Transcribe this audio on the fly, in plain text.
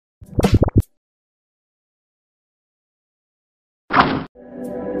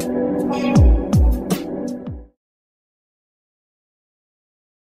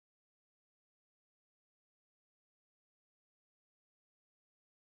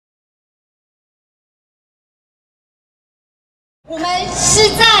我们是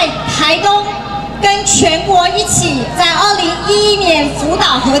在台东跟全国一起，在2011年福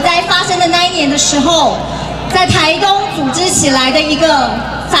岛核灾发生的那一年的时候，在台东组织起来的一个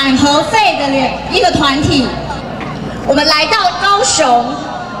反核废的一个团体。我们来到高雄，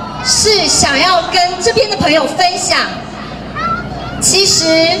是想要跟这边的朋友分享，其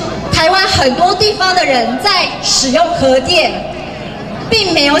实台湾很多地方的人在使用核电，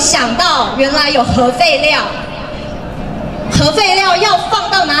并没有想到原来有核废料。核废料要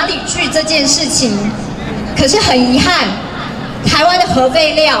放到哪里去这件事情，可是很遗憾，台湾的核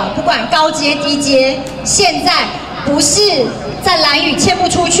废料不管高阶低阶，现在不是在兰屿迁不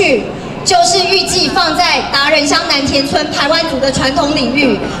出去，就是预计放在达仁乡南田村排湾族的传统领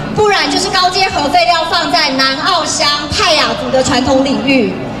域，不然就是高阶核废料放在南澳乡泰雅族的传统领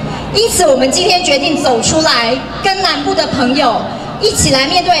域。因此，我们今天决定走出来，跟南部的朋友一起来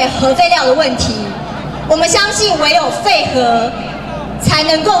面对核废料的问题。我们相信，唯有废核才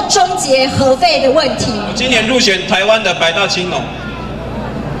能够终结核废的问题。我今年入选台湾的百大青农。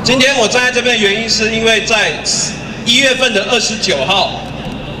今天我站在这边的原因，是因为在1月份的29号，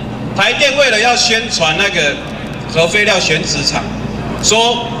台电为了要宣传那个核废料选址场，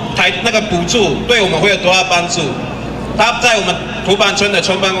说那个补助对我们会有多大帮助，他在我们土板村的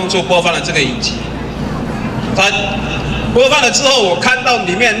村办公处播放了这个影集。他播放了之后，我看到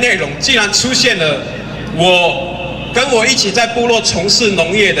里面的内容竟然出现了我跟我一起在部落从事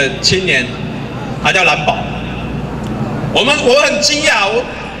农业的青年，他叫蓝宝。我很惊讶，我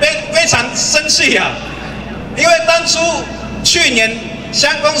非常生气啊！因为当初去年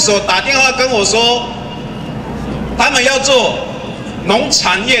乡公所打电话跟我说，他们要做农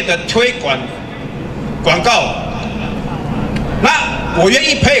产业的推广广告，那我愿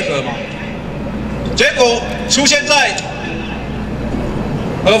意配合嘛。结果出现在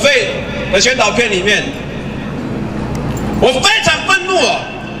核废的宣导片里面，我非常愤怒啊！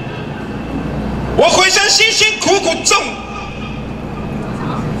我回乡辛辛苦苦种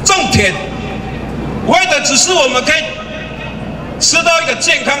田，为的只是我们可以吃到一个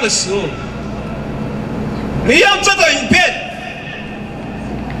健康的食物。你用这个影片，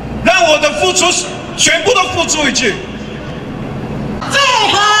让我的付出全部都付诸一炬。废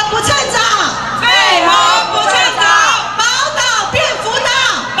核不趁早，废核不趁早，宝岛变福岛，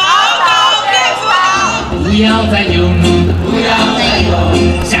宝岛变福岛。不要再有路，不要再有，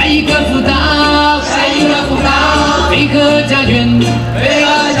下一个福岛，下一个福岛，非核家园，非核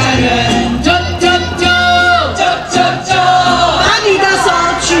家园，救救救救救救！把你的手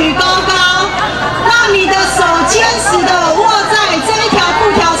举高高，让你的手坚实的握在这一条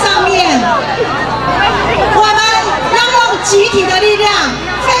布条上面。我们要用集体的力量，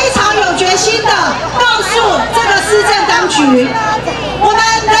非常有决心的告诉这个施政当局，我们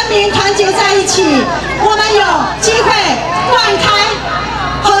人民团结在一起，我们有机会断开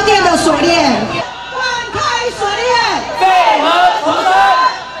核电的锁链，断开锁链，废核重生，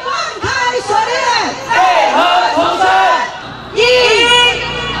断开锁链，废核重生1、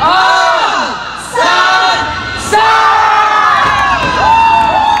2、3。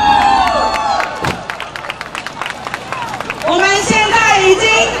我们现在已经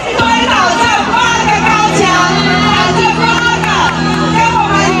推倒这8个高墙，把这8个跟我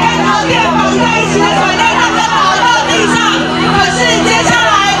们跟核电绑在一起的水电站都倒到地上。可是接下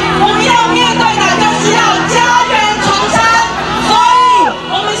来我们要面对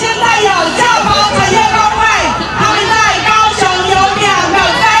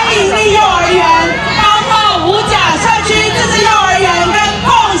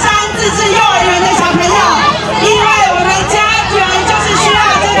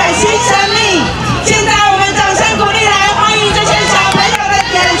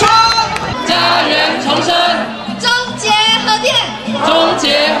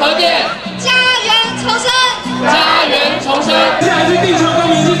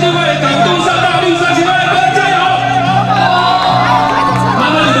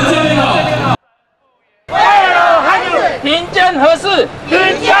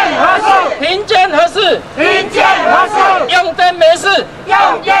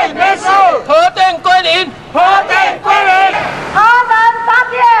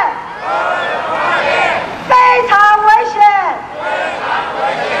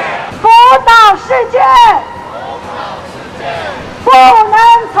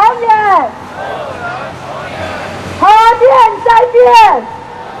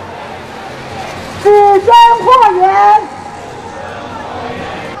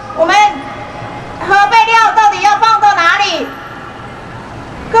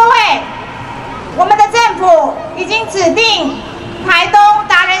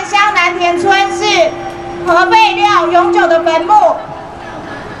核废料永久的坟墓。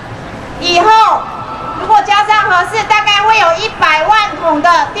以后如果加上核四，大概会有100万桶的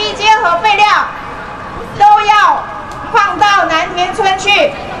低阶核废料都要放到南田村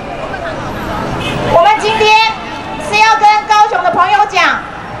去。我们今天是要跟高雄的朋友讲，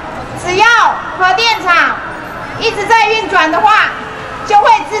只要核电厂一直在运转的话，就会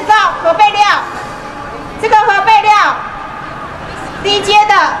制造核废料。这个核废料低阶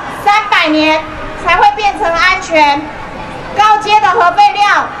的300年才会变成安全，高阶的核废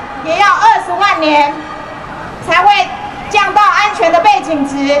料也要20万年才会降到安全的背景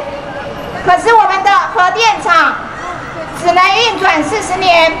值。可是我们的核电厂只能运转40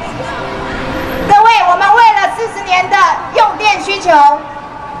年。各位，我们为了40年的用电需求，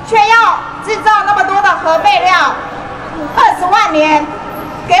却要制造那么多的核废料，20万年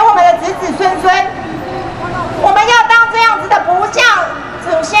给我们的子子孙孙，我们要当这样子的不孝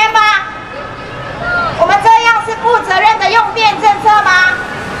祖先吗？我们这样是负责任的用电政策吗？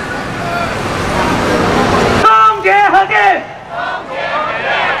终结核电，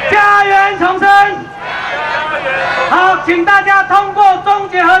家园重生。好，请大家通过终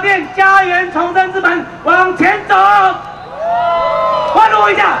结核电、家园重生之门往前走。换路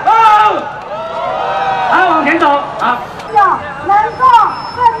一下，哦，好，往前走，好。能够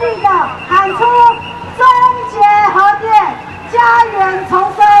顺利的喊出终结核电、家园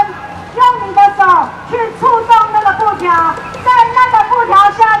重生，用你的手去触动那个布条，在那个布条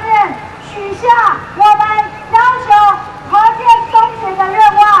下面许下我们要求核电终结的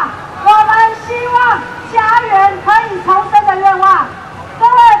愿望，我们希望家园可以重生的愿望。各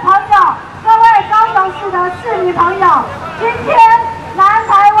位朋友，各位高雄市的市民朋友，今天南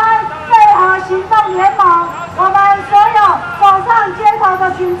台湾废核行动联盟，我们所有走上街头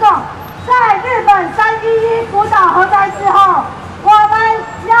的群众，在日本311福岛核灾之后，我们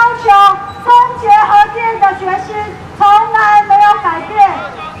要求终结核电的决心从来没有改变。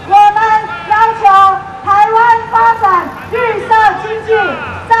我们要求台湾发展绿色经济、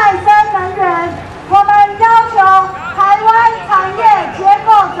再生能源。我们要求台湾产业结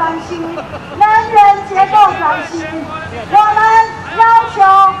构转型、能源结构转型。我们要求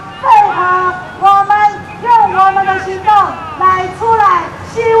废核，我们用我们的行动来出来，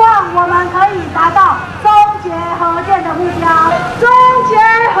希望我们可以达到终结核电的目标。终结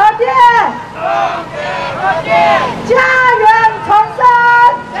核电！